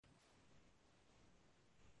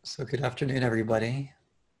So good afternoon, everybody,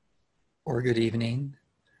 or good evening,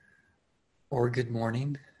 or good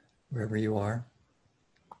morning, wherever you are.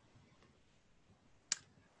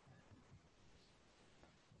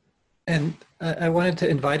 And I wanted to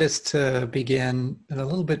invite us to begin in a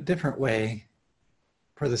little bit different way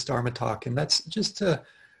for this Dharma talk, and that's just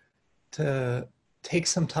to take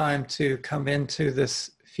some time to come into this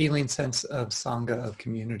feeling sense of Sangha, of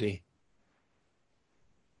community.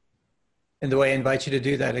 And the way I invite you to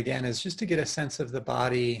do that again is just to get a sense of the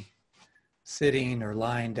body sitting or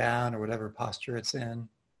lying down or whatever posture it's in.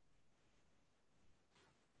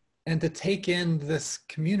 And to take in this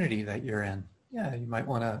community that you're in. Yeah, you might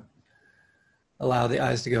want to allow the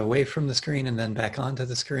eyes to go away from the screen and then back onto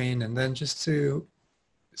the screen, and then just to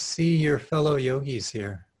see your fellow yogis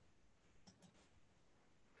here.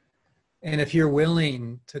 And if you're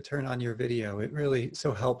willing to turn on your video, it really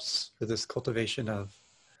so helps for this cultivation of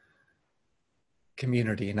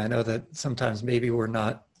community. And I know that sometimes maybe we're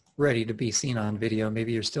not ready to be seen on video.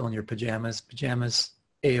 Maybe you're still in your pajamas. Pajamas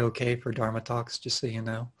A-okay for Dharma talks, just so you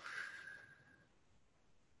know.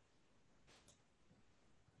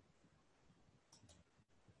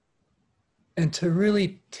 And to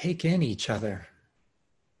really take in each other.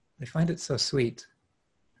 I find it so sweet.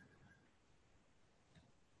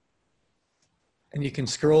 And you can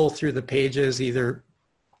scroll through the pages, either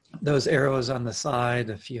those arrows on the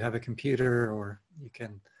side if you have a computer, or you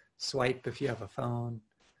can swipe if you have a phone,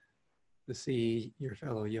 to see your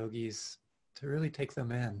fellow yogis, to really take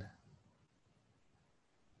them in.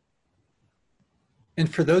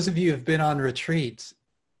 And for those of you who have been on retreats,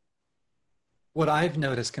 what I've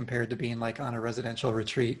noticed compared to being like on a residential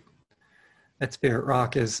retreat at Spirit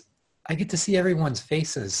Rock is I get to see everyone's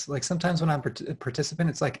faces. Like sometimes when I'm a participant,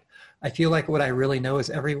 it's like I feel like what I really know is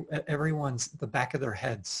everyone's the back of their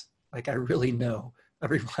heads. Like I really know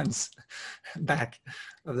everyone's back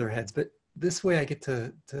of their heads. But this way I get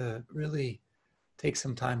to really take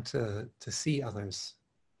some time to see others,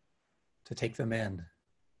 to take them in.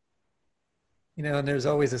 You know, and there's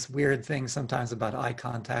always this weird thing sometimes about eye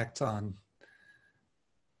contact on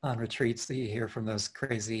retreats that you hear from those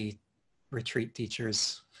crazy retreat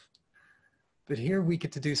teachers. But here we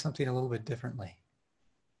get to do something a little bit differently.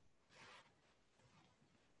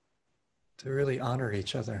 To really honor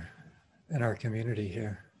each other in our community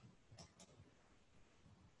here.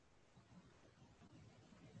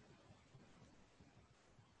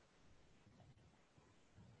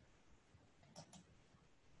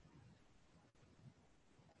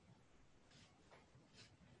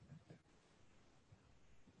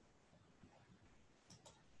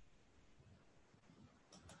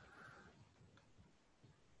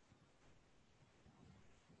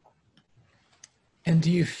 And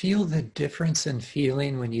do you feel the difference in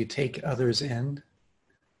feeling when you take others in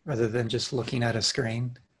rather than just looking at a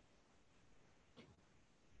screen?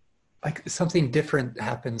 Like something different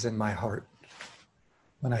happens in my heart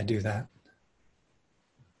when I do that.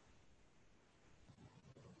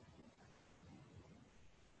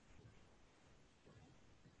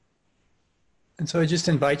 And so I just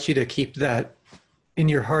invite you to keep that in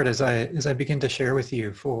your heart as I begin to share with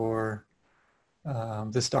you for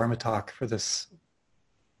this Dharma talk, for this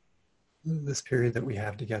period that we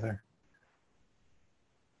have together.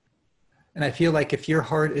 And I feel like if your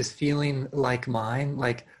heart is feeling like mine,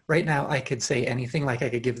 like right now I could say anything, like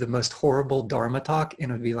I could give the most horrible Dharma talk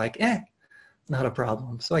and it would be like, not a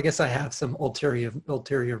problem. So I guess I have some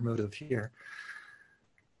ulterior motive here.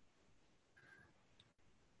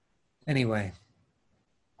 Anyway.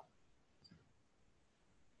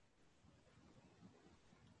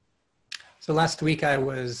 So last week I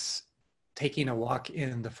was taking a walk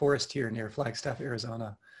in the forest here near Flagstaff,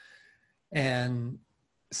 Arizona. And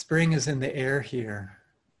spring is in the air here.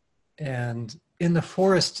 And in the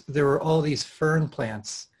forest, there were all these fern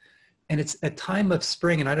plants. And it's a time of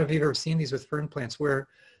spring, and I don't know if you've ever seen these with fern plants, where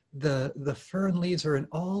the fern leaves are in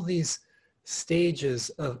all these stages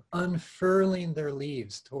of unfurling their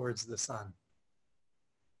leaves towards the sun.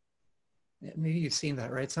 Maybe you've seen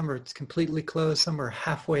that, right? Some are completely closed, some are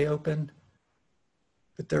halfway open.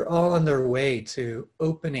 But they're all on their way to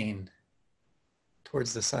opening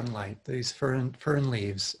towards the sunlight. These fern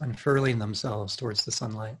leaves unfurling themselves towards the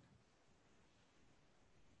sunlight.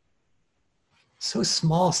 So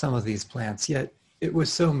small, some of these plants, yet it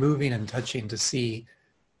was so moving and touching to see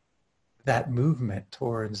that movement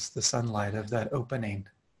towards the sunlight of that opening.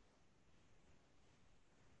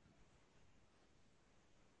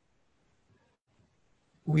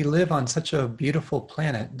 We live on such a beautiful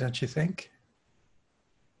planet, don't you think?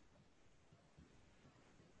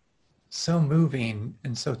 So moving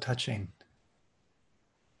and so touching.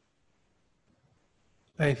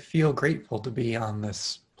 I feel grateful to be on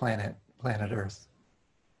this planet Earth.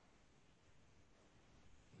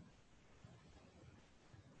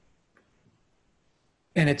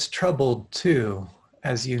 And it's troubled too,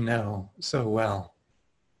 as you know so well.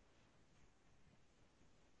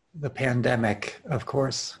 The pandemic, of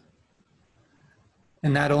course.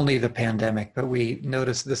 And not only the pandemic, but we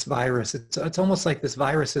notice this virus. It's almost like this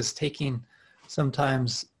virus is taking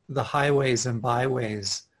sometimes the highways and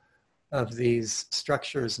byways of these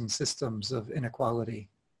structures and systems of inequality.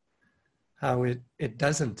 How it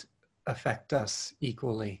doesn't affect us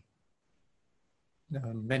equally. You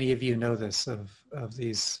know, many of you know this of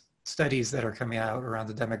these studies that are coming out around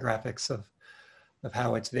the demographics of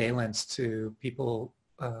how it's valence to people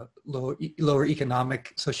lower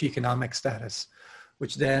economic, socioeconomic status,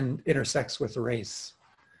 which then intersects with race,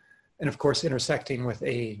 and of course intersecting with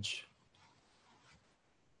age.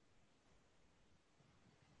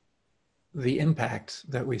 The impact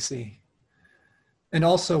that we see. And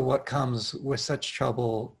also what comes with such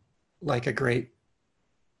trouble, like a great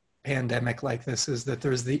pandemic like this, is that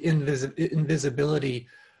there's the invisibility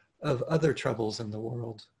of other troubles in the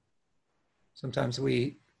world. Sometimes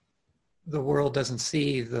the world doesn't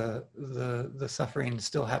see the suffering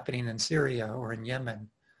still happening in Syria or in Yemen,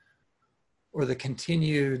 or the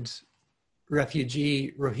continued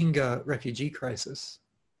Rohingya refugee crisis.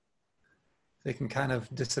 They can kind of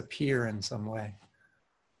disappear in some way.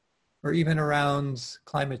 Or even around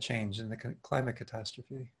climate change and the climate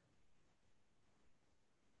catastrophe.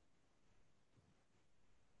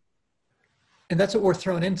 And that's what we're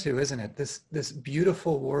thrown into, isn't it? This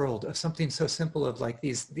beautiful world of something so simple of like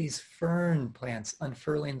these fern plants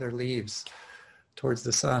unfurling their leaves towards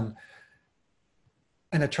the sun,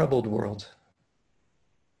 and a troubled world.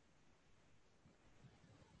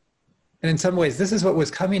 And in some ways, this is what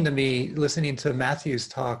was coming to me listening to Matthew's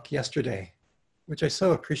talk yesterday, which I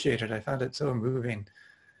so appreciated. I found it so moving.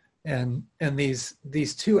 And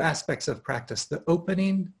these two aspects of practice, the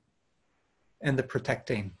opening and the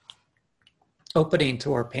protecting. Opening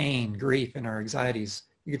to our pain, grief, and our anxieties,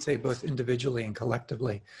 you could say both individually and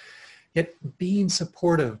collectively, yet being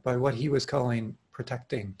supportive by what he was calling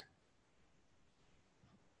protecting.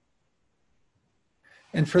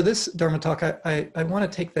 And for this Dharma talk, I want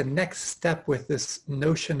to take the next step with this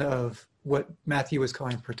notion of what Matthew was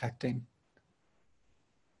calling protecting.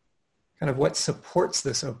 Kind of what supports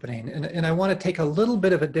this opening. And I want to take a little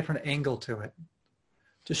bit of a different angle to it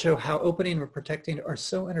to show how opening and protecting are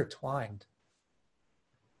so intertwined.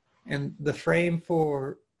 And the frame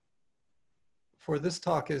for this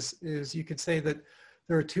talk is you could say that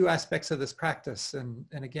there are two aspects of this practice. And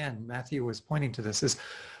again, Matthew was pointing to this, is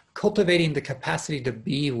cultivating the capacity to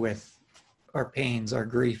be with our pains, our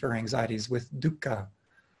grief, our anxieties, with dukkha,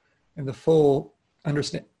 and the full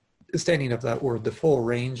understanding of that word, the full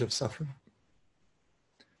range of suffering.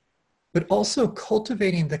 But also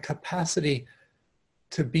cultivating the capacity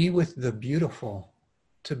to be with the beautiful,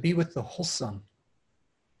 to be with the wholesome.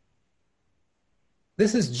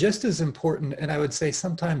 This is just as important, and I would say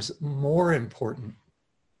sometimes more important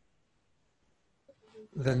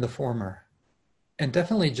than the former, and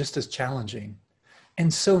definitely just as challenging,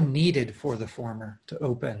 and so needed for the former to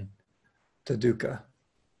open to dukkha.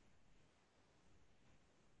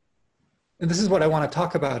 And this is what I want to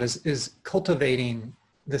talk about, is cultivating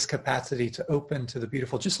this capacity to open to the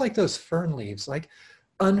beautiful, just like those fern leaves, like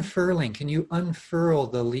unfurling. Can you unfurl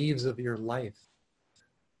the leaves of your life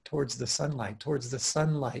towards the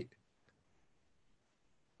sunlight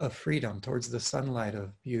of freedom, towards the sunlight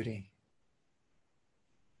of beauty?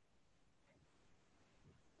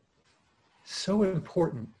 So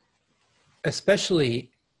important,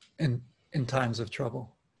 especially in times of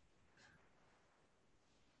trouble.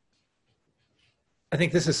 I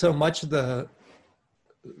think this is so much the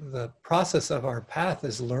process of our path,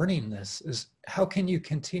 is learning this, is how can you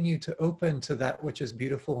continue to open to that which is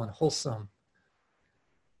beautiful and wholesome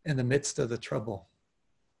in the midst of the trouble.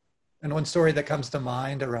 And one story that comes to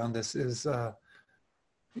mind around this is,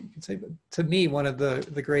 you can say, to me, one of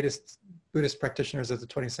the greatest Buddhist practitioners of the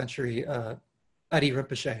 20th century, Adi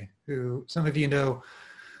Rinpoche, who some of you know,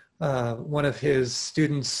 one of his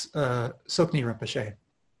students, Sokni Rinpoche.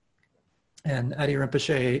 And Adi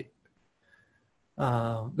Rinpoche,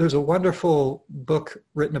 there's a wonderful book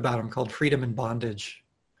written about him called Freedom and Bondage,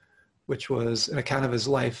 which was an account of his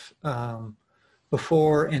life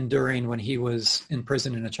before and during when he was in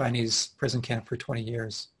prison in a Chinese prison camp for 20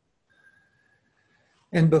 years.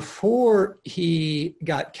 And before he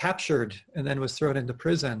got captured and then was thrown into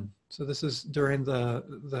prison, so this is during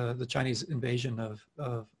the Chinese invasion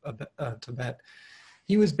of Tibet,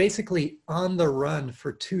 he was basically on the run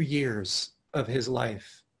for 2 years of his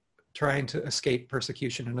life, trying to escape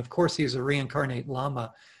persecution. And of course, he's a reincarnate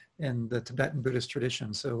Lama in the Tibetan Buddhist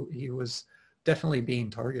tradition. So he was definitely being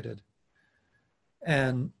targeted.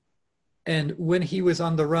 And when he was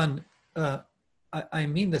on the run, I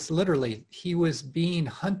mean this literally, he was being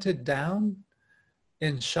hunted down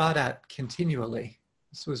and shot at continually.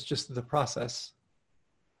 This was just the process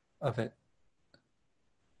of it.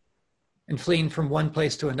 And fleeing from one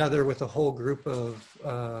place to another with a whole group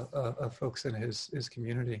of folks in his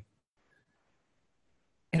community.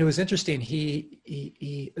 And it was interesting,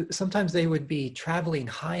 he sometimes they would be traveling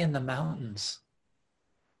high in the mountains,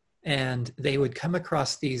 and they would come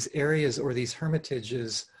across these areas or these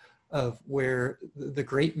hermitages of where the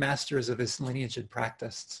great masters of his lineage had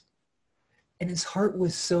practiced. And his heart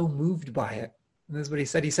was so moved by it. And this is what he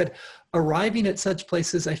said. He said, arriving at such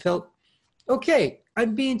places, I felt, okay,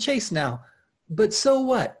 I'm being chased now, but so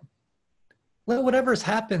what? Let whatever's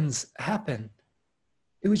happens happen.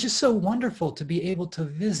 It was just so wonderful to be able to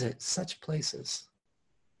visit such places.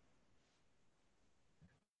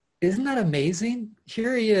 Isn't that amazing?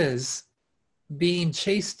 Here he is being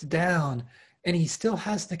chased down, and he still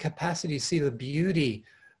has the capacity to see the beauty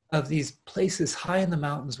of these places high in the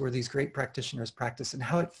mountains where these great practitioners practice, and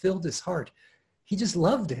how it filled his heart. He just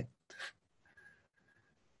loved it.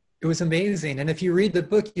 It was amazing. And if you read the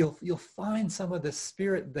book, you'll find some of the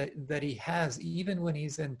spirit that he has, even when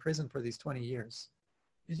he's in prison for these 20 years.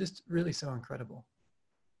 It's just really so incredible.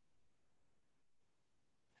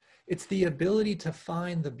 It's the ability to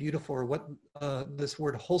find the beautiful, or what this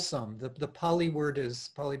word wholesome, the Pali word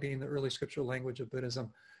is, Pali being the early scriptural language of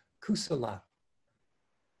Buddhism, kusala,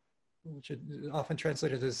 which is often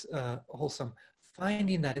translated as wholesome,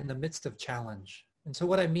 finding that in the midst of challenge. And so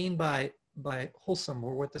what I mean by wholesome,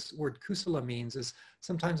 or what this word kusala means, is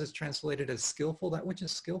sometimes it's translated as skillful, that which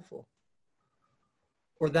is skillful.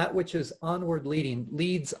 Or that which is onward leading,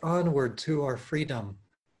 leads onward to our freedom,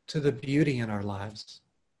 to the beauty in our lives.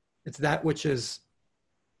 It's that which is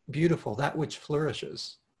beautiful, that which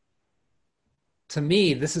flourishes. To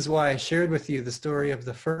me, this is why I shared with you the story of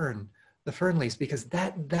the fern leaves, because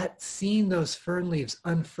that seeing those fern leaves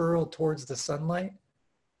unfurl towards the sunlight,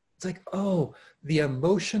 it's like, oh, the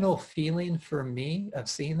emotional feeling for me of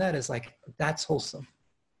seeing that is like, that's wholesome.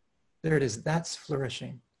 There it is, that's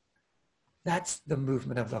flourishing. That's the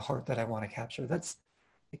movement of the heart that I want to capture.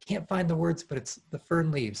 I can't find the words, but it's the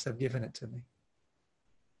fern leaves have given it to me.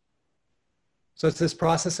 So it's this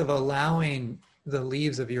process of allowing the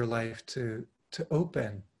leaves of your life to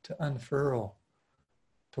open, to unfurl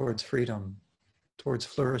towards freedom, towards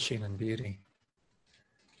flourishing and beauty.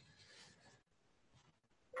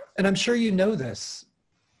 And I'm sure you know this,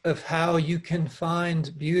 of how you can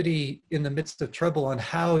find beauty in the midst of trouble, and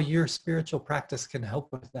how your spiritual practice can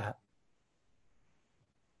help with that.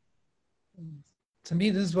 To me,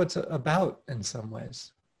 this is what's about in some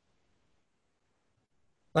ways.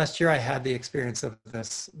 Last year I had the experience of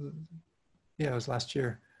this. Yeah, it was last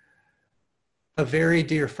year. A very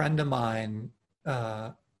dear friend of mine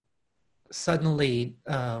suddenly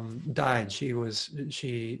died. She was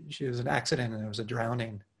in an accident, and it was a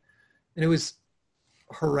drowning. And it was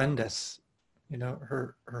horrendous. You know,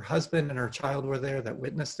 her husband and her child were there that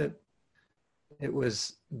witnessed it. It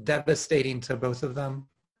was devastating to both of them.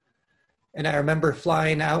 And I remember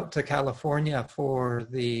flying out to California for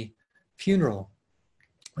the funeral.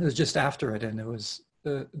 It was just after it, and it was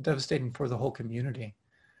devastating for the whole community.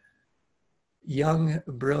 Young,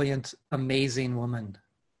 brilliant, amazing woman.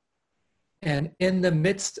 And in the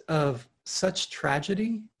midst of such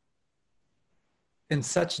tragedy and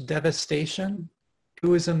such devastation, it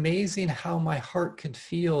was amazing how my heart could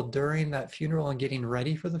feel during that funeral and getting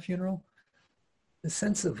ready for the funeral. The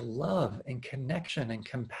sense of love and connection and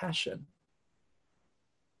compassion.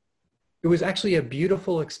 It was actually a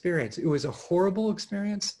beautiful experience. It was a horrible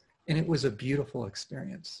experience, and it was a beautiful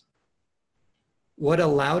experience. What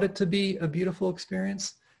allowed it to be a beautiful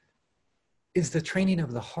experience is the training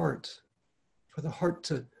of the heart, for the heart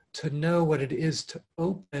to know what it is to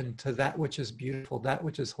open to that which is beautiful, that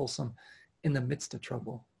which is wholesome in the midst of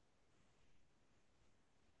trouble.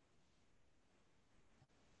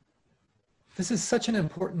 This is such an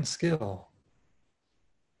important skill.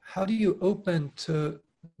 How do you open to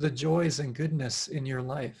the joys and goodness in your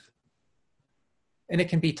life? And it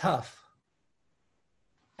can be tough.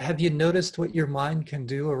 Have you noticed what your mind can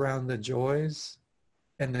do around the joys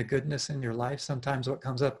and the goodness in your life? Sometimes what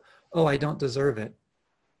comes up, oh, I don't deserve it.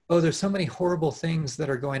 Oh, there's so many horrible things that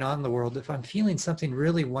are going on in the world. If I'm feeling something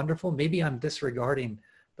really wonderful, maybe I'm disregarding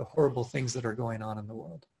the horrible things that are going on in the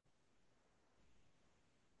world.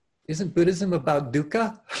 Isn't Buddhism about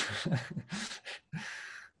dukkha?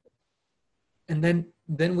 And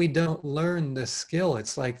then we don't learn the skill.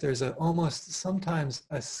 It's like there's almost sometimes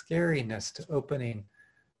a scariness to opening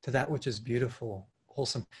to that which is beautiful,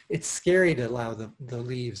 wholesome. It's scary to allow the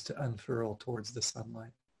leaves to unfurl towards the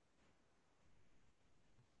sunlight.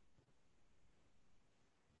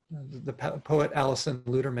 The poet Alison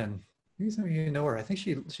Luterman, maybe some of you know her. I think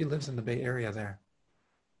she lives in the Bay Area there.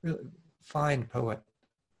 Really fine poet.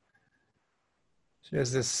 She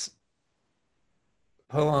has this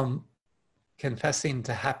poem, Confessing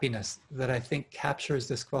to Happiness, that I think captures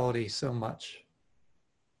this quality so much.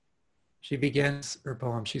 She begins her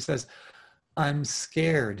poem, she says, I'm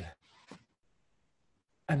scared.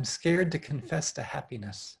 I'm scared to confess to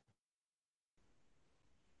happiness.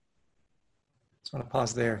 I just want to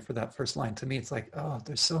pause there for that first line. To me, it's like, oh,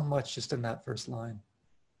 there's so much just in that first line.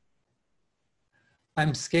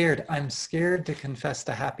 I'm scared to confess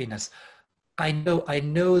to happiness. I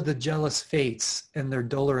know the jealous fates and their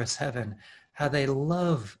dolorous heaven, how they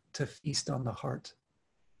love to feast on the heart.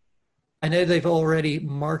 I know they've already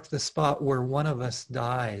marked the spot where one of us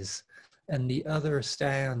dies and the other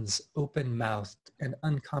stands open-mouthed and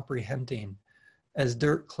uncomprehending as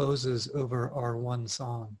dirt closes over our one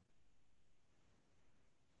song.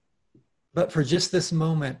 But for just this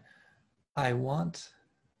moment, I want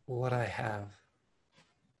what I have.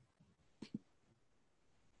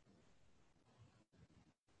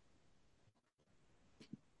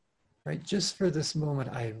 Right? Just for this moment,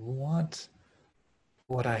 I want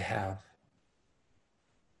what I have.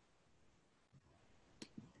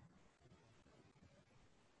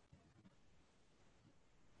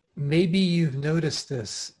 Maybe you've noticed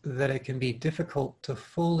this, that it can be difficult to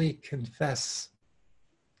fully confess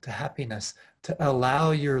to happiness, to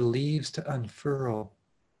allow your leaves to unfurl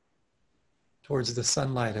towards the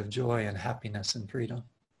sunlight of joy and happiness and freedom.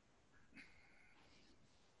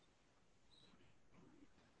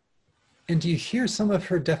 And do you hear some of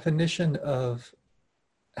her definition of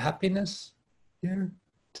happiness here?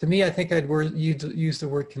 To me, I think you'd use the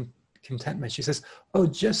word contentment. She says, oh,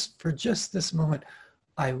 for just this moment,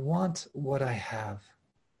 I want what I have.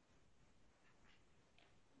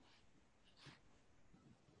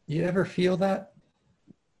 You ever feel that?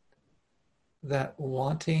 That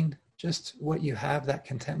wanting just what you have, that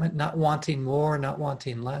contentment, not wanting more, not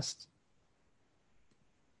wanting less.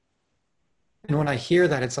 And when I hear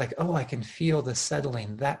that, it's like, oh, I can feel the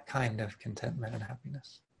settling, that kind of contentment and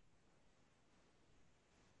happiness.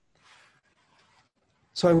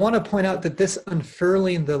 So I want to point out that this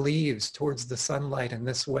unfurling the leaves towards the sunlight in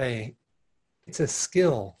this way, it's a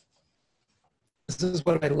skill. This is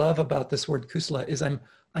what I love about this word kusala, is I'm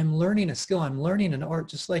learning a skill. I'm learning an art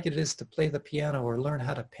just like it is to play the piano or learn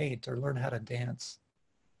how to paint or learn how to dance.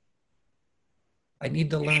 I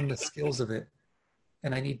need to learn the skills of it,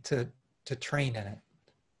 and I need to train in it.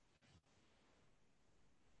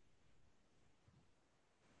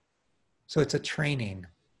 So it's a training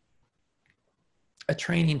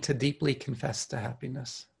to deeply confess to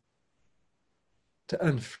happiness, to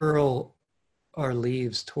unfurl our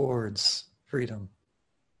leaves towards freedom.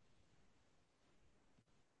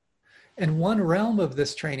 And one realm of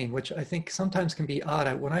this training, which I think sometimes can be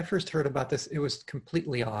odd, when I first heard about this, it was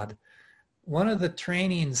completely odd. One of the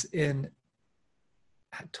trainings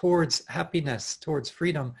towards happiness, towards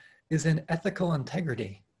freedom, is in ethical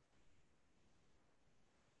integrity.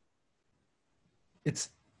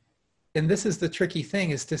 And this is the tricky thing,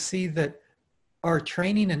 is to see that our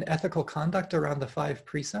training in ethical conduct around the 5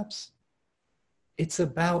 precepts, it's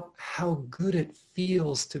about how good it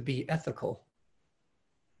feels to be ethical.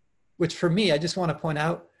 Which for me, I just want to point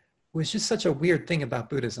out, was just such a weird thing about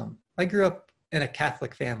Buddhism. I grew up in a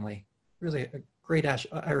Catholic family, really a great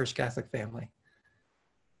Irish Catholic family.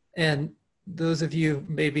 And those of you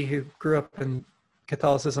maybe who grew up in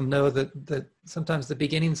Catholicism know that sometimes the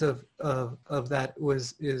beginnings of that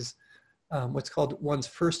is what's called one's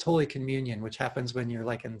first Holy Communion, which happens when you're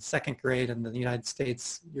like in 2nd grade in the United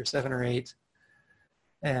States, you're 7 or 8.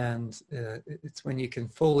 And it's when you can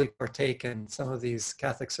fully partake in some of these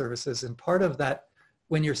Catholic services. And part of that,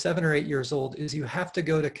 when you're 7 or 8 years old, is you have to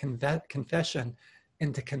go to confession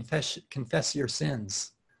and to confess your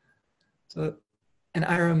sins. So, and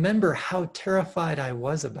I remember how terrified I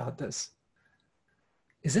was about this.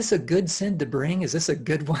 Is this a good sin to bring? Is this a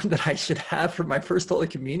good one that I should have for my first Holy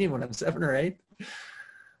Communion when I'm 7 or 8?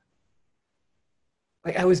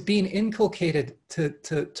 Like I was being inculcated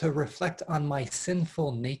to reflect on my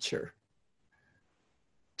sinful nature,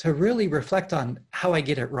 to really reflect on how I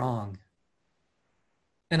get it wrong.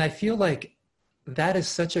 And I feel like that is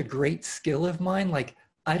such a great skill of mine. Like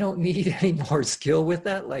I don't need any more skill with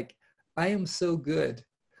that. Like I am so good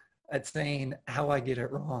at saying how I get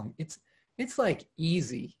it wrong. It's like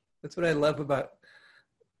easy. That's what I love about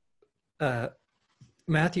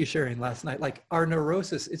Matthew sharing last night. Like our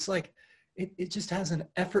neurosis, it's like, it just has an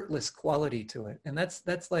effortless quality to it. And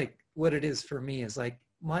that's like what it is for me, is like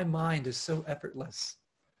my mind is so effortless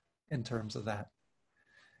in terms of that.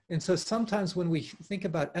 And so sometimes when we think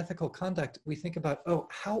about ethical conduct, we think about, oh,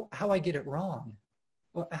 how I get it wrong.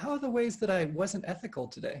 Well, how are the ways that I wasn't ethical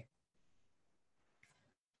today?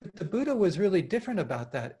 But the Buddha was really different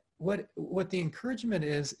about that. What the encouragement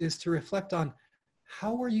is to reflect on,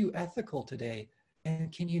 how were you ethical today?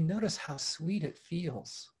 And can you notice how sweet it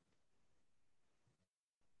feels?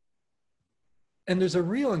 And there's a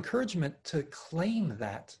real encouragement to claim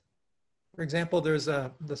that. For example, there's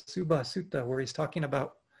the Subha Sutta where he's talking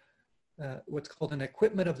about what's called an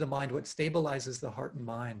equipment of the mind, what stabilizes the heart and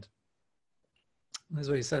mind. And this is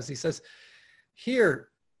what he says. He says, here,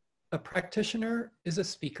 a practitioner is a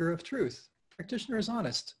speaker of truth. Practitioner is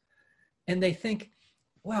honest. And they think,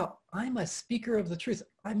 wow, I'm a speaker of the truth.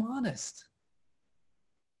 I'm honest.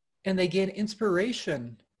 And they gain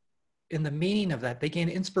inspiration in the meaning of that. They gain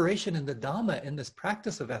inspiration in the Dhamma, in this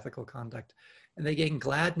practice of ethical conduct. And they gain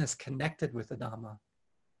gladness connected with the Dhamma.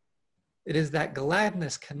 It is that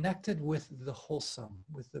gladness connected with the wholesome,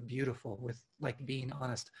 with the beautiful, with like being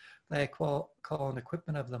honest, that I call an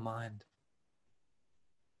equipment of the mind.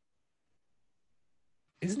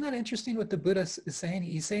 Isn't that interesting what the Buddha is saying?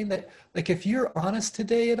 He's saying that, like, if you're honest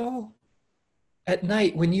today at all, at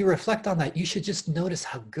night, when you reflect on that, you should just notice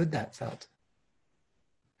how good that felt.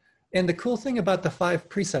 And the cool thing about the 5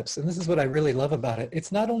 precepts, and this is what I really love about it,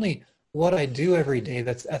 it's not only what I do every day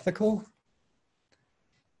that's ethical,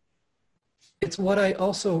 it's what I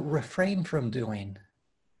also refrain from doing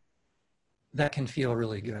that can feel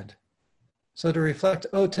really good. So to reflect,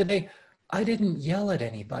 oh, today I didn't yell at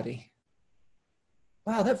anybody.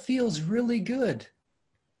 Wow, that feels really good.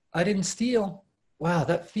 I didn't steal. Wow,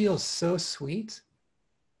 that feels so sweet.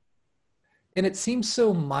 And it seems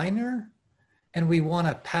so minor, and we want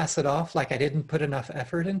to pass it off like I didn't put enough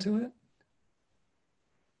effort into it.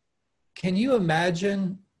 Can you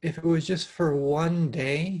imagine if it was just for one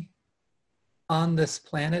day on this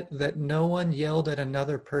planet that no one yelled at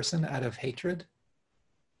another person out of hatred?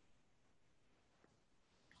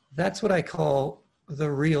 That's what I call the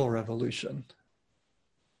real revolution.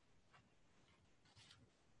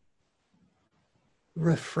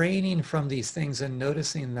 Refraining from these things and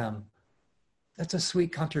noticing them. That's a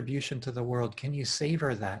sweet contribution to the world. Can you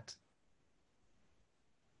savor that?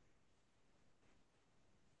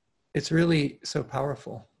 It's really so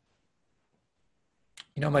powerful.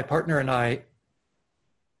 You know, my partner and I,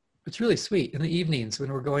 it's really sweet. In the evenings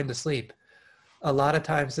when we're going to sleep, a lot of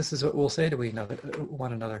times this is what we'll say to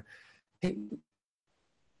one another. Hey,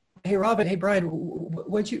 Robin, hey, Brian,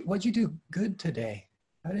 what'd you do good today?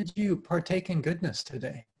 How did you partake in goodness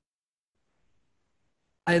today?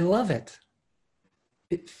 I love it.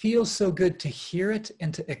 It feels so good to hear it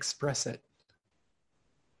and to express it.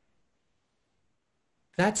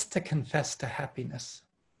 That's to confess to happiness.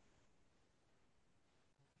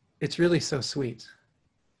 It's really so sweet.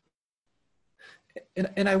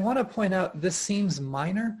 And I want to point out, this seems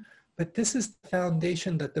minor, but this is the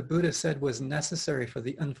foundation that the Buddha said was necessary for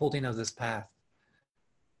the unfolding of this path.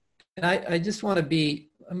 And I just want to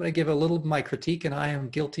I'm going to give a little of my critique, and I am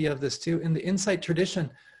guilty of this too. In the Insight tradition,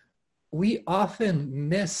 we often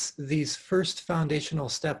miss these first foundational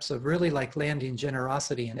steps of really like landing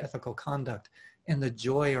generosity and ethical conduct and the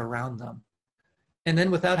joy around them. And then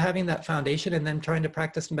without having that foundation and then trying to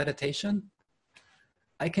practice meditation,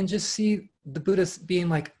 I can just see the Buddhists being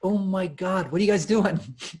like, oh my God, what are you guys doing?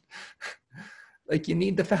 Like, you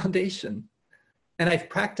need the foundation. And I've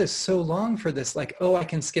practiced so long for this, like, oh, I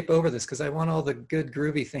can skip over this because I want all the good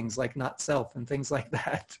groovy things like not self and things like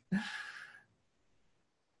that.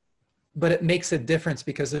 But it makes a difference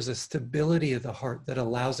because there's a stability of the heart that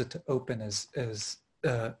allows it to open, as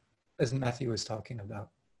Matthew was talking about.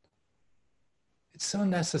 It's so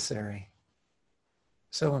necessary,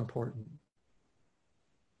 so important.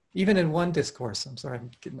 Even in one discourse, I'm sorry,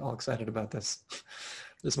 I'm getting all excited about this.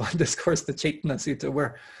 There's one discourse, the Chaitanya Sutta,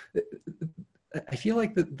 where I feel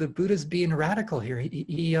like the Buddha's being radical here.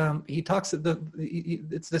 He talks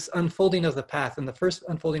it's this unfolding of the path, and the first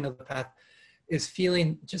unfolding of the path is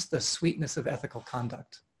feeling just the sweetness of ethical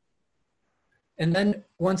conduct. And then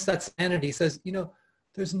once that's ended, he says, you know,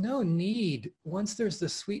 there's no need, once there's the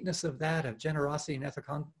sweetness of that, of generosity and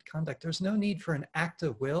ethical conduct, there's no need for an act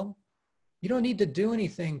of will. You don't need to do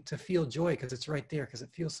anything to feel joy because it's right there, because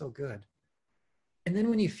it feels so good. And then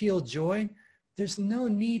when you feel joy, there's no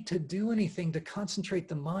need to do anything to concentrate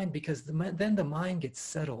the mind, because then the mind gets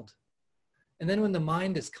settled. And then when the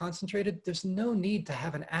mind is concentrated, there's no need to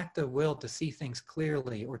have an active will to see things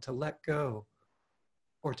clearly or to let go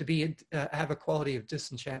or to be have a quality of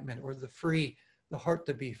disenchantment or the heart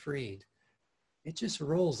to be freed. It just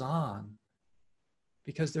rolls on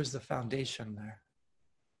because there's the foundation there.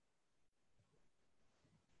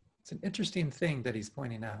 It's an interesting thing that he's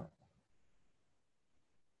pointing out.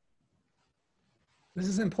 This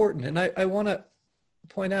is important, and I want to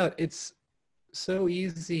point out it's so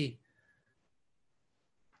easy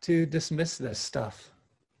to dismiss this stuff.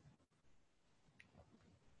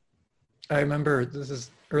 I remember this is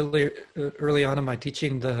early on in my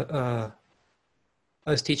teaching. I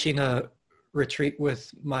was teaching a retreat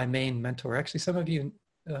with my main mentor. Actually, some of you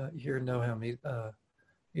here know him.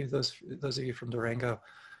 Those of you from Durango,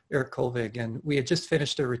 Eric Kolvig, and we had just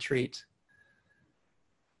finished a retreat.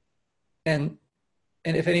 And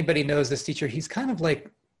if anybody knows this teacher, he's kind of like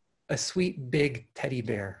a sweet big teddy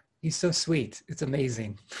bear. He's so sweet. It's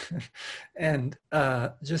amazing. And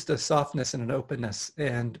just a softness and an openness.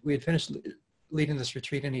 And we had finished leading this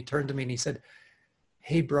retreat and he turned to me and he said,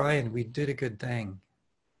 "Hey, Brian, we did a good thing."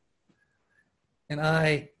 And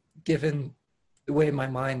I, given the way my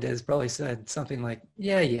mind is, probably said something like,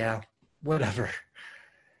 yeah, whatever.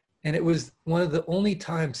 And it was one of the only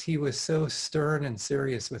times he was so stern and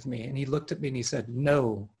serious with me. And he looked at me and he said,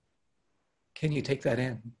 "No, can you take that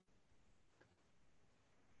in?"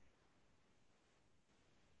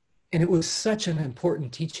 And it was such an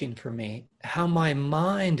important teaching for me, how my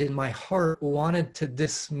mind and my heart wanted to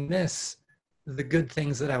dismiss the good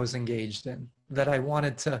things that I was engaged in, that I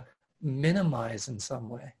wanted to minimize in some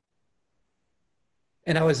way.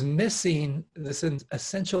 And I was missing this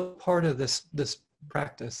essential part of this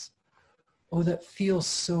practice. Oh, that feels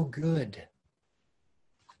so good.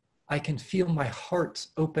 I can feel my heart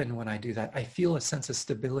open when I do that. I feel a sense of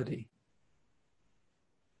stability.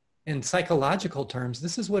 In psychological terms,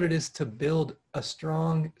 this is what it is to build a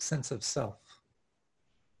strong sense of self.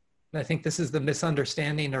 And I think this is the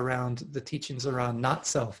misunderstanding around the teachings around not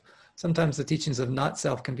self. Sometimes the teachings of not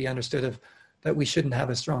self can be understood of that we shouldn't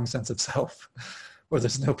have a strong sense of self, or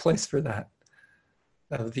there's no place for that.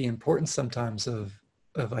 The importance sometimes of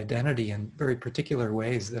identity in very particular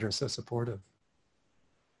ways that are so supportive.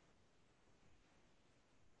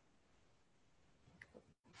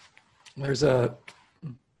 There's a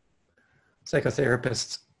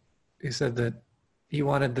psychotherapist who said that he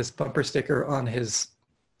wanted this bumper sticker on his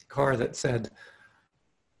car that said,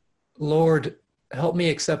 "Lord, help me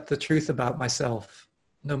accept the truth about myself,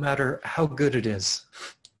 no matter how good it is."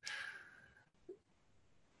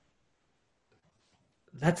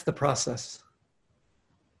 That's the process.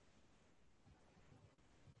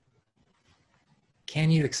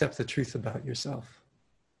 Can you accept the truth about yourself,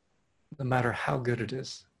 no matter how good it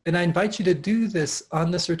is? And I invite you to do this on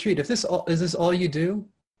this retreat. Is this all you do?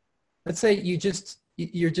 Let's say you're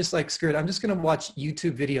just like, screw it, I'm just going to watch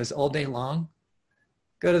YouTube videos all day long.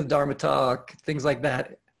 Go to the Dharma talk, things like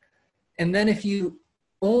that. And then if you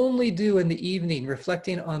only do in the evening,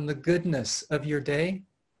 reflecting on the goodness of your day,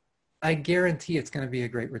 I guarantee it's going to be a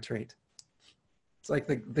great retreat. It's like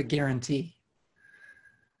the guarantee.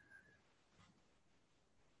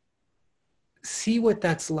 See what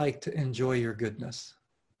that's like to enjoy your goodness.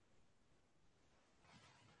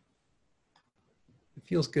 It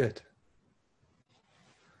feels good.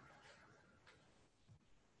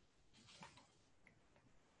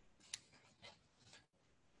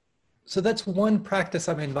 So that's one practice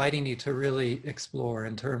I'm inviting you to really explore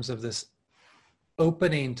in terms of this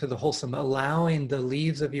opening to the wholesome, allowing the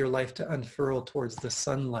leaves of your life to unfurl towards the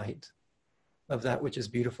sunlight of that which is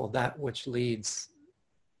beautiful, that which leads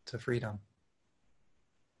to freedom.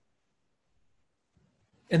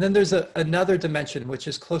 And then there's another dimension, which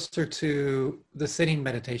is closer to the sitting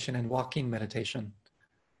meditation and walking meditation,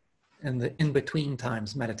 and the in-between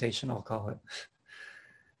times meditation, I'll call it.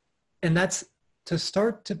 And that's to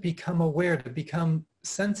start to become aware, to become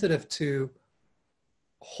sensitive to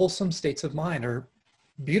wholesome states of mind or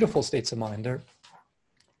beautiful states of mind. They're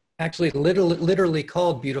actually literally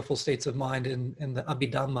called beautiful states of mind in the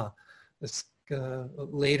Abhidhamma, this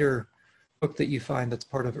later book that you find that's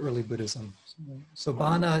part of early Buddhism.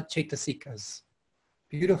 Sobhana Cetasikas,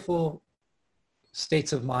 beautiful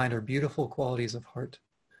states of mind or beautiful qualities of heart.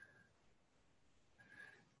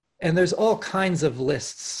 And there's all kinds of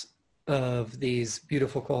lists of these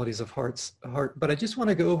beautiful qualities of heart, but I just want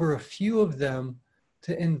to go over a few of them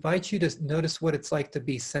to invite you to notice what it's like to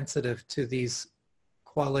be sensitive to these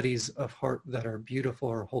qualities of heart that are beautiful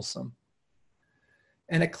or wholesome.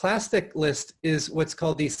 And a classic list is what's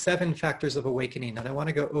called the 7 factors of awakening. And I want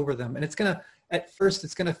to go over them. And it's going to, at first,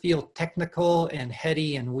 it's going to feel technical and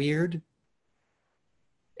heady and weird.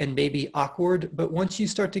 and maybe awkward, but once you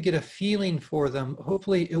start to get a feeling for them,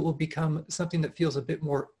 hopefully it will become something that feels a bit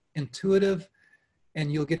more intuitive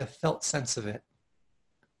and you'll get a felt sense of it.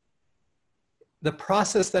 The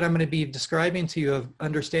process that I'm going to be describing to you of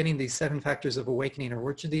understanding these 7 factors of awakening, or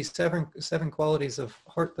which of these seven qualities of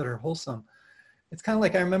heart that are wholesome, it's kind of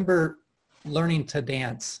like I remember learning to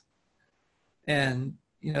dance, and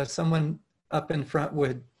someone up in front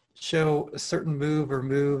would show a certain move or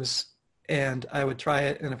moves, and I would try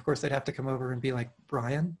it, and of course they'd have to come over and be like,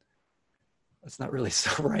 Brian, that's not really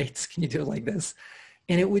so right. Can you do it like this?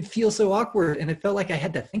 And it would feel so awkward, and it felt like I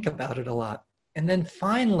had to think about it a lot. And then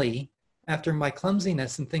finally, after my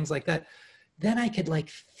clumsiness and things like that, then I could like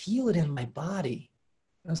feel it in my body.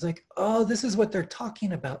 I was like, oh, this is what they're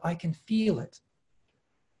talking about. I can feel it.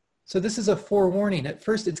 So this is a forewarning. At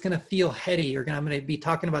first, it's going to feel heady. I'm going to be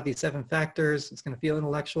talking about these 7 factors. It's going to feel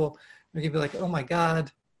intellectual. You're going to be like, oh my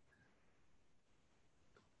God.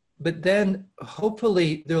 But then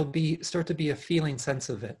hopefully there'll start to be a feeling sense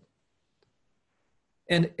of it.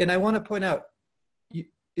 And I want to point out,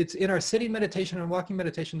 it's in our sitting meditation and walking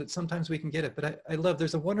meditation that sometimes we can get it. But I love,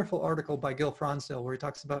 there's a wonderful article by Gil Fronsdale where he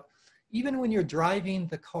talks about even when you're driving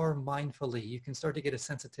the car mindfully, you can start to get a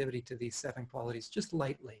sensitivity to these 7 qualities just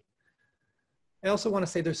lightly. I also want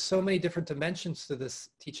to say there's so many different dimensions to this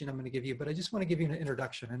teaching I'm going to give you, but I just want to give you an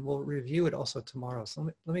introduction, and we'll review it also tomorrow. So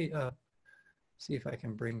let me see if I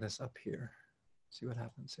can bring this up here, see what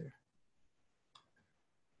happens here.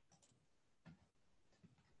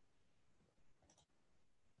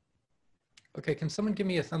 Okay, can someone give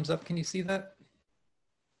me a thumbs up? Can you see that?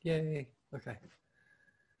 Yay, okay.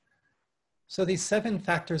 So these 7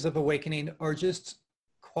 factors of awakening are just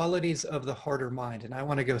qualities of the heart or mind, and I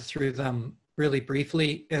want to go through them really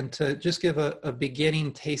briefly and to just give a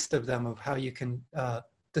beginning taste of them, of how you can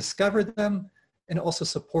discover them and also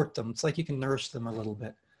support them. It's like you can nourish them a little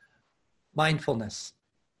bit. Mindfulness.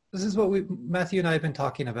 This is what Matthew and I have been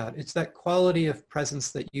talking about. It's that quality of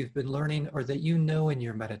presence that you've been learning or that you know in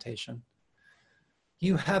your meditation.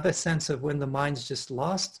 You have a sense of when the mind's just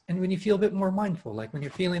lost and when you feel a bit more mindful, like when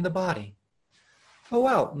you're feeling the body. Oh,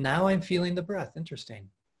 wow, now I'm feeling the breath. Interesting.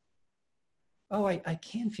 Oh, I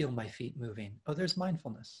can feel my feet moving. Oh, there's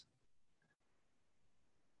mindfulness.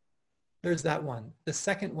 There's that one. The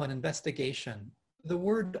second one, investigation. The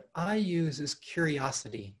word I use is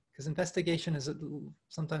curiosity, because investigation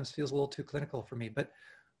sometimes feels a little too clinical for me. But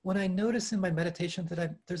when I notice in my meditation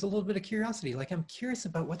that there's a little bit of curiosity, like I'm curious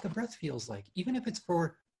about what the breath feels like, even if it's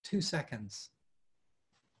for 2 seconds.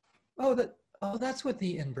 Oh, that's what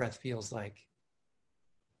the in-breath feels like.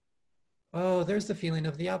 Oh, there's the feeling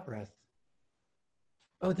of the out-breath.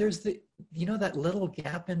 Oh, there's that little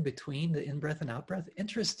gap in between the in-breath and out-breath.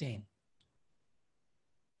 Interesting.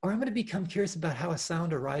 Or I'm going to become curious about how a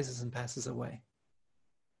sound arises and passes away.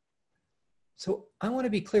 So I want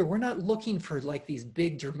to be clear, we're not looking for like these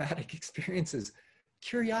big dramatic experiences.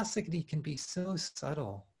 Curiosity can be so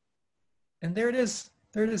subtle. And there it is.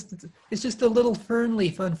 There it is. It's just a little fern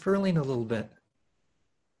leaf unfurling a little bit.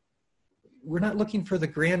 We're not looking for the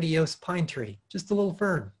grandiose pine tree, just a little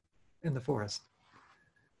fern in the forest.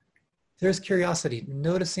 There's curiosity,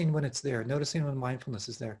 noticing when it's there, noticing when mindfulness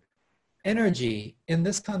is there. Energy, in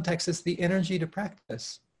this context, is the energy to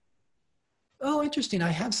practice. Oh, interesting.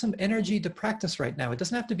 I have some energy to practice right now. It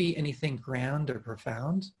doesn't have to be anything grand or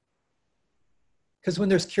profound. Because when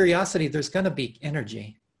there's curiosity, there's going to be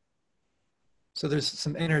energy. So there's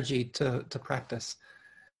some energy to practice.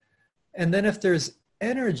 And then if there's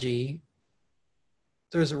energy,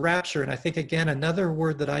 there's rapture. And I think, again, another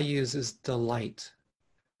word that I use is delight.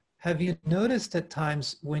 Have you noticed at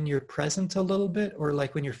times when you're present a little bit, or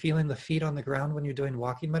like when you're feeling the feet on the ground when you're doing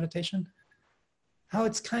walking meditation, how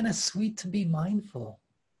it's kind of sweet to be mindful?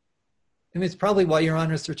 I mean, it's probably why you're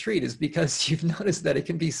on this retreat, is because you've noticed that it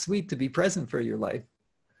can be sweet to be present for your life.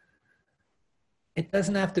 It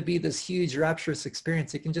doesn't have to be this huge rapturous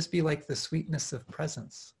experience. It can just be like the sweetness of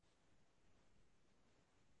presence.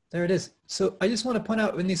 There it is. So I just want to point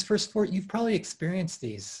out, in these first 4, you've probably experienced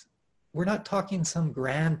these. We're not talking some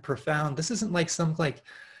grand, profound, this isn't like some like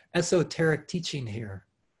esoteric teaching here.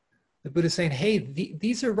 The Buddha's saying, hey,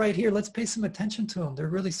 these are right here. Let's pay some attention to them. They're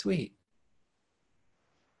really sweet.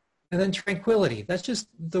 And then tranquility. That's just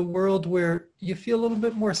the world where you feel a little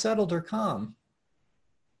bit more settled or calm.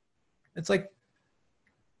 It's like,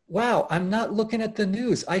 wow, I'm not looking at the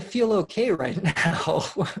news. I feel okay right now.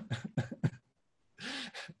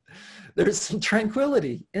 There's some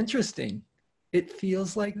tranquility. Interesting. It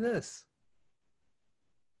feels like this.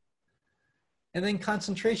 And then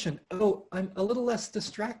concentration. Oh, I'm a little less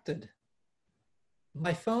distracted.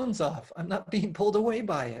 My phone's off. I'm not being pulled away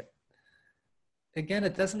by it. again,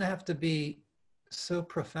 it doesn't have to be so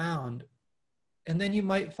profound. And then you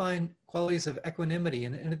might find qualities of equanimity.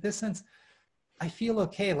 And in this sense, I feel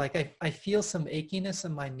okay. Like I feel some achiness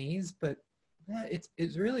in my knees, but yeah,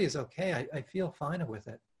 it really is okay. I feel fine with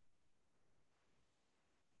it.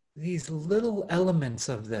 These little elements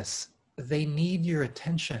of this, they need your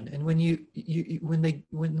attention. And when you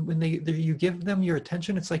give them your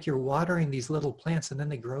attention, it's like you're watering these little plants and then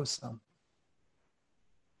they grow some.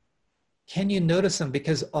 Can you notice them?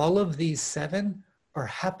 Because all of these 7 are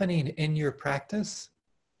happening in your practice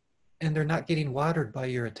and they're not getting watered by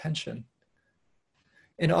your attention.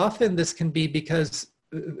 And often this can be because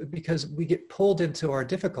we get pulled into our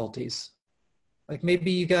difficulties. Like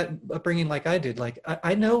maybe you got upbringing like I did. Like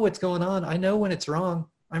I know what's going on. I know when it's wrong.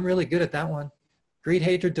 I'm really good at that one. Greed,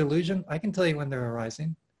 hatred, delusion. I can tell you when they're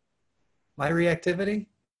arising. My reactivity,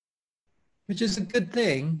 which is a good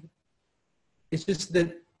thing. It's just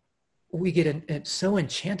that we get so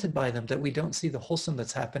enchanted by them that we don't see the wholesome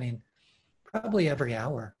that's happening probably every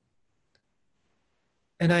hour.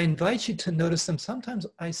 And I invite you to notice them. Sometimes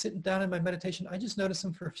I sit down in my meditation, I just notice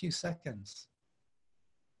them for a few seconds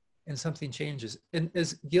and something changes. And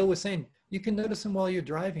as Gil was saying, you can notice them while you're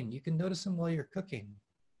driving. You can notice them while you're cooking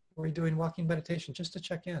or you're doing walking meditation just to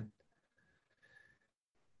check in.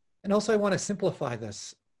 And also I want to simplify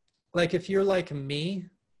this. Like if you're like me,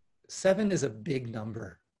 7 is a big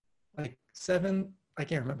number. Like 7, I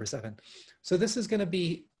can't remember 7. So this is going to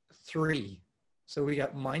be 3. So we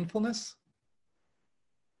got mindfulness.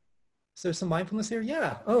 Is there some mindfulness here?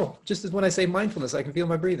 Yeah. Oh, just as when I say mindfulness, I can feel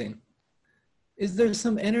my breathing. Is there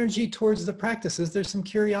some energy towards the practice? Is there some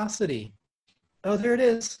curiosity? Oh, there it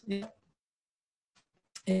is. Yeah.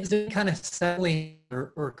 Is there kind of settling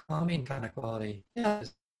or calming kind of quality? Yeah.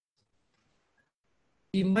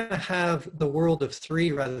 You might have the world of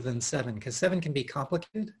 3 rather than 7, because 7 can be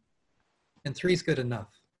complicated and 3 is good enough.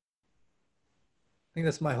 I think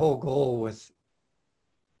that's my whole goal with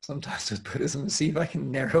sometimes with Buddhism, see if I can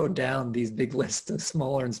narrow down these big lists to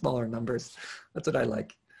smaller and smaller numbers. That's what I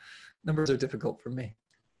like. Numbers are difficult for me.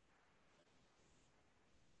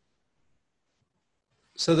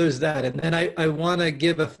 So there's that. And then I want to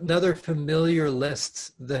give another familiar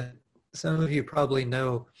list that some of you probably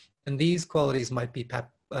know, and these qualities might be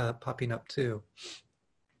popping up too,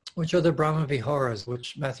 which are the Brahma Viharas,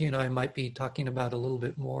 which Matthew and I might be talking about a little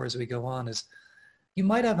bit more as we go on. Is you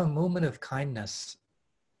might have a moment of kindness.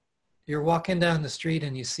 You're walking down the street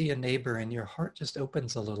and you see a neighbor and your heart just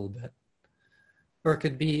opens a little bit. Or it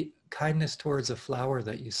could be kindness towards a flower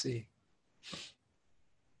that you see.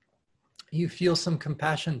 You feel some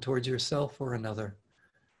compassion towards yourself or another.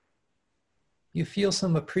 You feel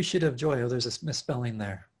some appreciative joy. Oh, there's a misspelling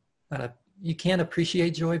there. You can't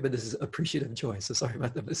appreciate joy, but this is appreciative joy. So sorry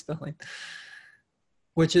about the misspelling.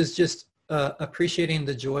 Which is just appreciating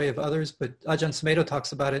the joy of others. But Ajahn Sumedho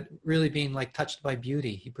talks about it really being like touched by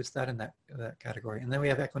beauty. He puts that in that category. And then we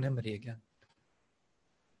have equanimity again.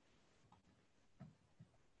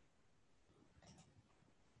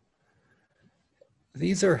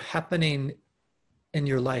 These are happening in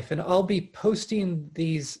your life. And I'll be posting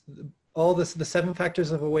these, the 7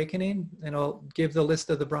 factors of awakening, and I'll give the list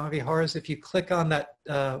of the Brahma Viharas. If you click on that,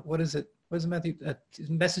 what is it, Matthew?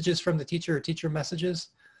 Messages from the teacher or teacher messages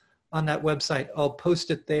on that website, I'll post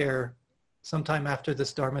it there sometime after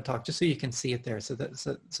this Dharma talk, just so you can see it there. So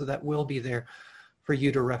that will be there for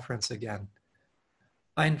you to reference again.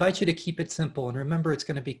 I invite you to keep it simple, and remember it's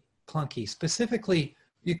going to be clunky. Specifically,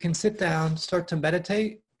 you can sit down, start to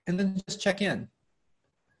meditate, and then just check in.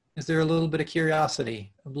 Is there a little bit of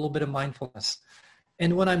curiosity, a little bit of mindfulness?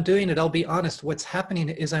 And when I'm doing it, I'll be honest, what's happening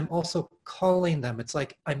is I'm also calling them. It's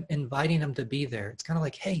like I'm inviting them to be there. It's kind of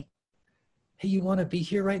like, hey, you want to be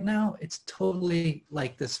here right now? It's totally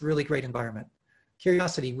like this really great environment.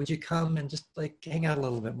 Curiosity, would you come and just like hang out a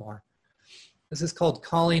little bit more? This is called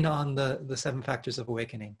calling on the 7 factors of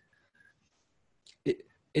awakening.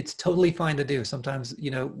 It's totally fine to do. Sometimes,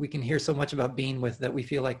 we can hear so much about being with that we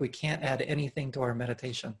feel like we can't add anything to our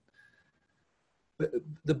meditation. But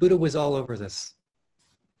the Buddha was all over this,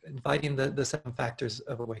 inviting the 7 factors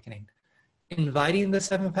of awakening. Inviting the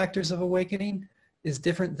 7 factors of awakening is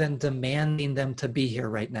different than demanding them to be here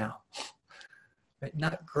right now. Right?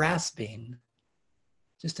 Not grasping,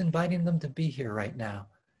 just inviting them to be here right now.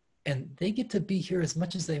 And they get to be here as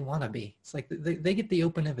much as they want to be. It's like they get the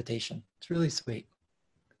open invitation. It's really sweet.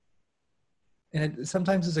 And it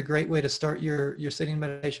sometimes is a great way to start your sitting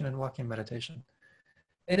meditation and walking meditation.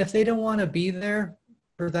 And if they don't want to be there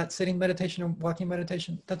for that sitting meditation or walking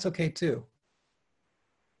meditation, that's okay too.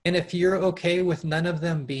 And if you're okay with none of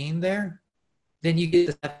them being there, Then you get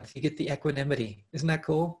the seventh, you get the equanimity. Isn't that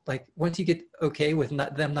cool? Like once you get okay with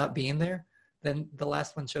them not being there, then the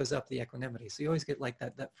last one shows up, the equanimity. So you always get like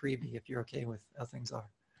that freebie if you're okay with how things are.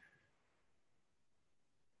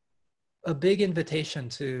 A big invitation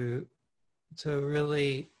to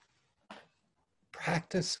really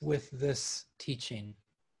practice with this teaching.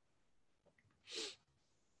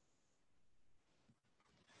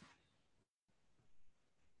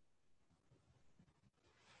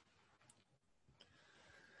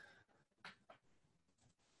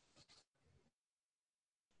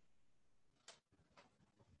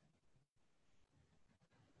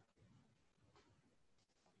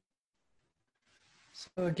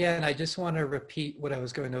 So again, I just want to repeat what I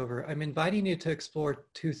was going over. I'm inviting you to explore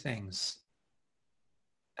two things.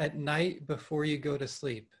 At night, before you go to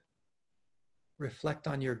sleep, reflect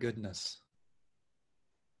on your goodness.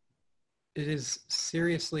 It is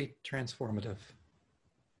seriously transformative.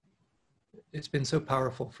 It's been so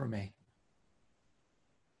powerful for me.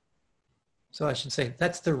 So I should say,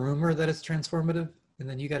 that's the rumor that it's transformative, and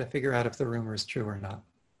then you got to figure out if the rumor is true or not.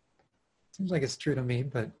 Seems like it's true to me,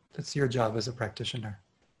 but that's your job as a practitioner.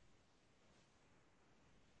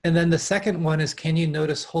 And then the second one is, can you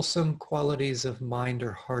notice wholesome qualities of mind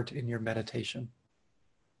or heart in your meditation?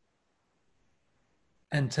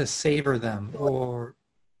 And to savor them or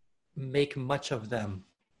make much of them.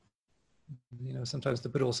 You know, sometimes the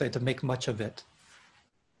Buddha will say to make much of it.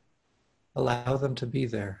 Allow them to be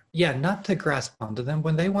there. Yeah, not to grasp onto them.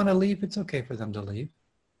 When they want to leave, it's okay for them to leave.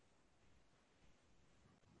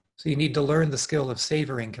 So you need to learn the skill of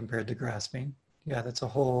savoring compared to grasping. Yeah, that's a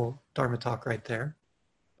whole Dharma talk right there.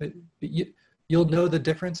 But you'll know the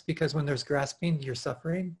difference because when there's grasping, you're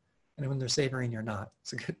suffering. And when they're savoring, you're not.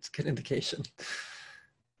 It's a good indication.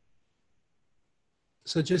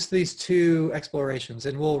 So just these two explorations.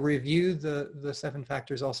 And we'll review the 7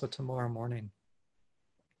 factors also tomorrow morning.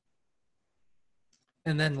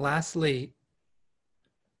 And then lastly,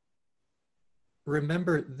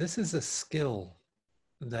 remember, this is a skill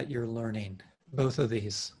that you're learning, both of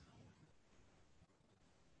these.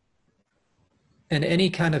 And any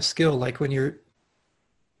kind of skill, like when you're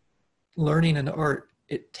learning an art,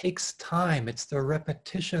 it takes time. It's the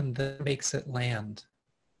repetition that makes it land.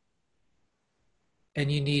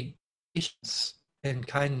 And you need patience and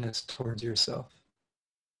kindness towards yourself.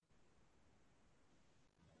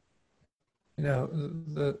 You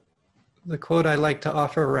know, the quote I like to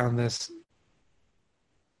offer around this,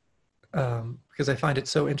 because I find it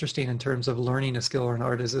so interesting in terms of learning a skill or an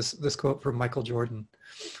art, is this quote from Michael Jordan,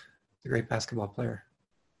 the great basketball player.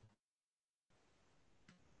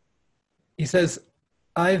 He says,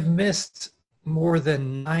 I've missed more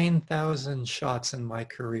than 9,000 shots in my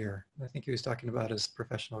career. I think he was talking about his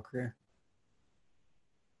professional career.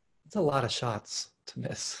 It's a lot of shots to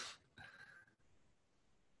miss.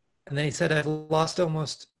 And then he said, I've lost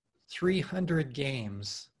almost 300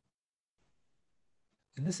 games.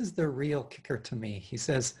 And this is the real kicker to me. He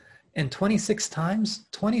says, and 26 times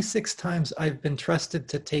I've been trusted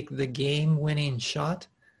to take the game-winning shot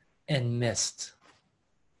and missed.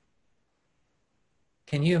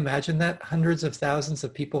 Can you imagine that? Hundreds of thousands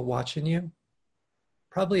of people watching you.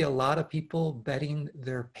 Probably a lot of people betting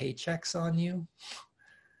their paychecks on you.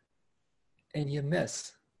 And you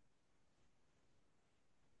miss.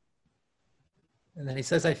 And then he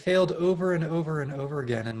says, I failed over and over and over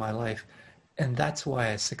again in my life. And that's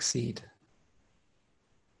why I succeed.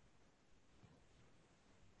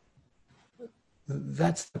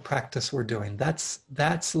 That's the practice we're doing.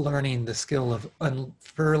 That's learning the skill of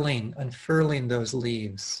unfurling those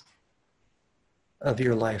leaves of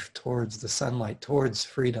your life towards the sunlight, towards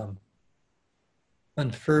freedom.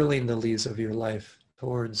 Unfurling the leaves of your life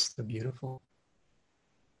towards the beautiful.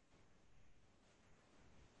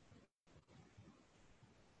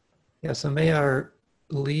 Yeah, so may our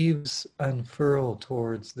leaves unfurl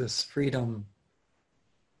towards this freedom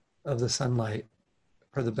of the sunlight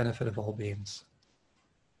for the benefit of all beings.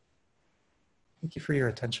 Thank you for your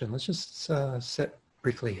attention. Let's just sit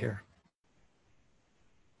briefly here.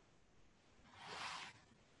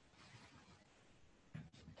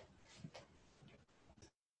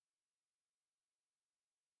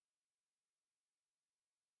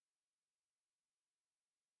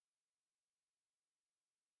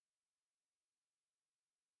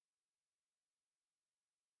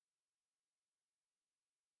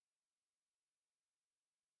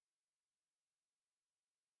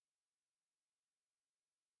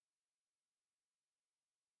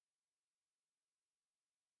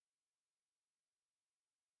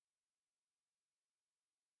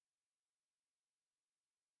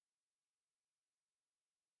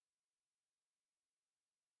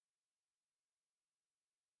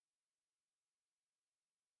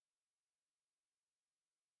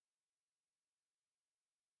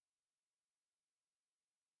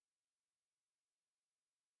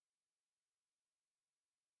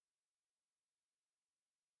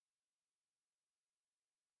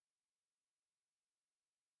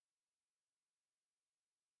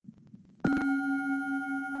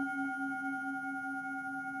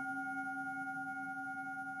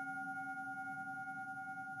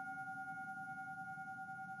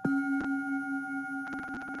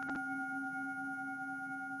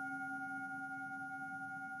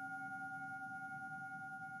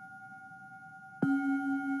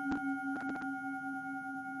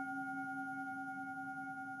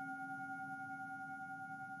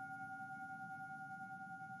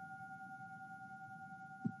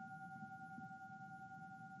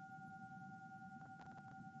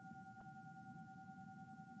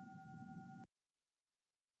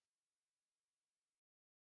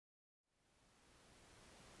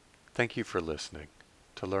 Thank you for listening.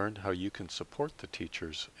 To learn how you can support the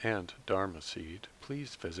teachers and Dharma Seed,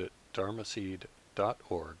 please visit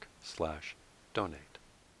dharmaseed.org/donate.